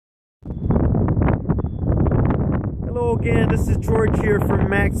Hello again, this is George here from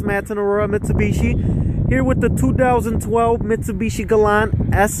Max Madsen Aurora Mitsubishi, here with the 2012 Mitsubishi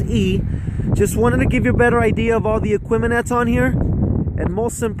Galant SE. Just wanted to give you a better idea of all the equipment that's on here, and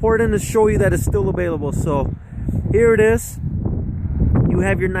most important is show you that it's still available. So here it is. You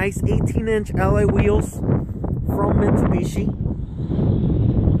have your nice 18-inch alloy wheels from Mitsubishi.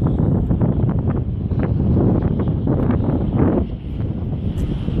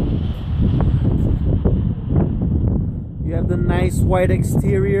 You have the nice white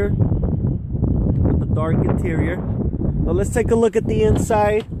exterior with the dark interior. Now let's take a look at the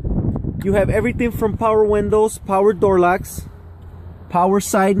inside. You have everything from power windows, power door locks, power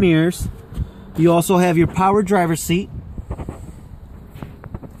side mirrors. You also have your power driver's seat.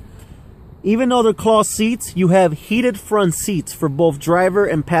 Even though they're cloth seats, you have heated front seats for both driver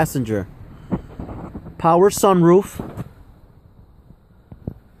and passenger. Power sunroof.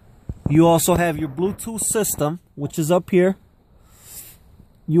 You also have your Bluetooth system, which is up here.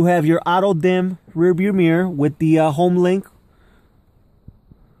 You have your auto dim rear view mirror with the home link.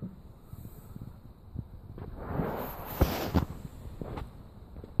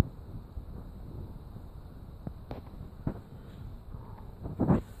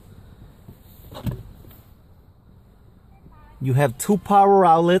 You have two power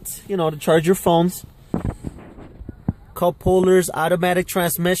outlets, to charge your phones. Cup holders, automatic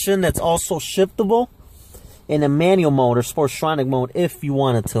transmission that's also shiftable, in a manual mode or sportronic mode if you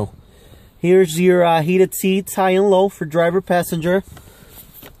wanted to. Here's your heated seats, high and low for driver, passenger.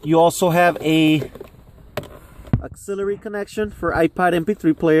 You also have a auxiliary connection for iPod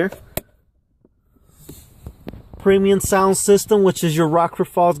MP3 player. Premium sound system, which is your Rockford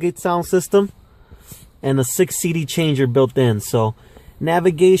Fallsgate sound system, and a 6 CD changer built in. So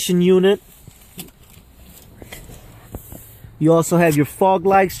navigation unit. You also have your fog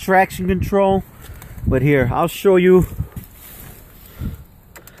lights, traction control. But here, I'll show you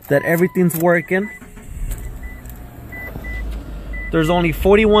that everything's working. There's only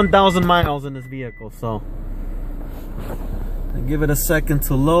 41,000 miles in this vehicle, so I'll give it a second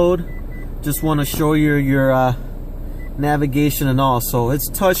to load. Just want to show you your navigation and all. So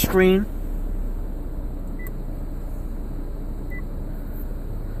it's touchscreen.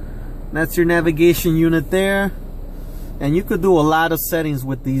 That's your navigation unit there. And you could do a lot of settings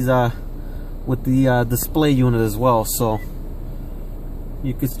with these with the display unit as well. So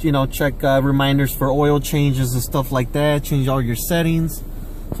you could check reminders for oil changes and stuff like that, change all your settings.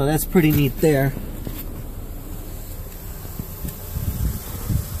 So that's pretty neat there.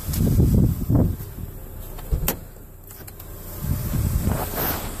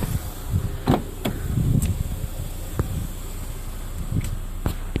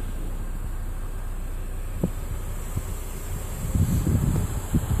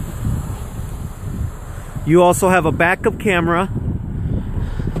 You also have a backup camera.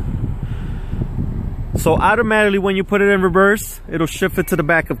 So automatically when you put it in reverse, it'll shift it to the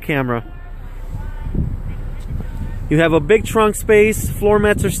backup camera. You have a big trunk space, floor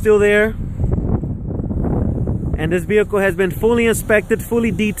mats are still there. And this vehicle has been fully inspected,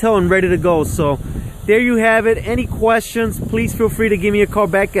 fully detailed, and ready to go. So there you have it. Any questions, please feel free to give me a call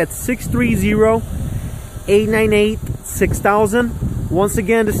back at 630-898-6000. Once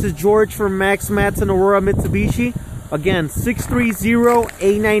again, this is George from Max Madsen Aurora Mitsubishi. Again,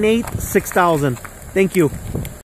 630-898-6000. Thank you.